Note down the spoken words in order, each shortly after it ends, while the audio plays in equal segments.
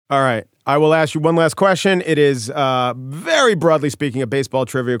All right. I will ask you one last question. It is, very broadly speaking, a baseball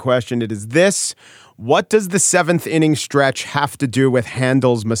trivia question. It is this. What does the seventh inning stretch have to do with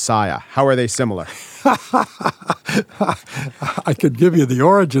Handel's Messiah? How are they similar? I could give you the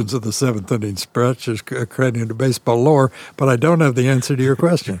origins of the seventh inning stretch according to baseball lore, but I don't have the answer to your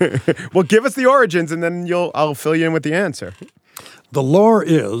question. Well, give us the origins, and then I'll fill you in with the answer. The lore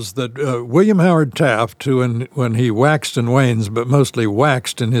is that William Howard Taft, who when he waxed and wanes, but mostly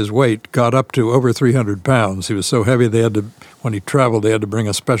waxed in his weight, got up to over 300 pounds. He was so heavy when he traveled, they had to bring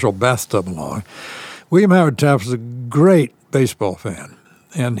a special bathtub along. William Howard Taft was a great baseball fan,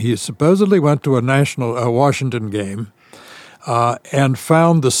 and he supposedly went to a Washington game and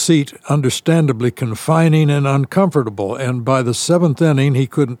found the seat understandably confining and uncomfortable. And by the seventh inning, he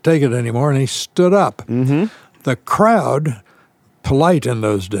couldn't take it anymore, and he stood up. Mm-hmm. The crowd, polite in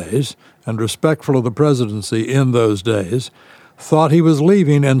those days and respectful of the presidency in those days, thought he was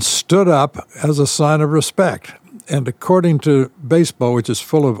leaving and stood up as a sign of respect. And according to baseball, which is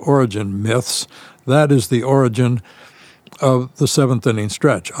full of origin myths, that is the origin of the seventh inning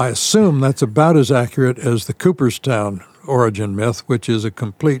stretch. I assume that's about as accurate as the Cooperstown origin myth, which is a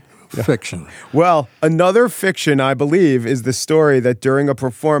complete fiction. Well, another fiction, I believe, is the story that during a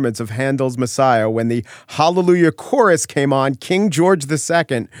performance of Handel's Messiah, when the Hallelujah chorus came on, King George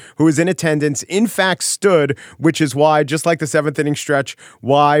II, who was in attendance, in fact stood, which is why, just like the seventh inning stretch,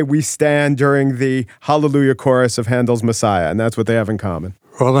 why we stand during the Hallelujah chorus of Handel's Messiah. And that's what they have in common.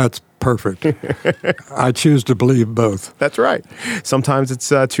 Well, that's perfect. I choose to believe both. That's right. Sometimes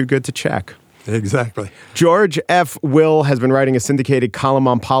it's too good to check. Exactly. George F. Will has been writing a syndicated column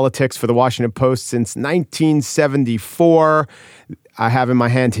on politics for the Washington Post since 1974. I have in my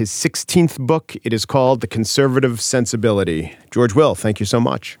hand his 16th book. It is called The Conservative Sensibility. George Will, thank you so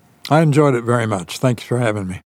much. I enjoyed it very much. Thanks for having me.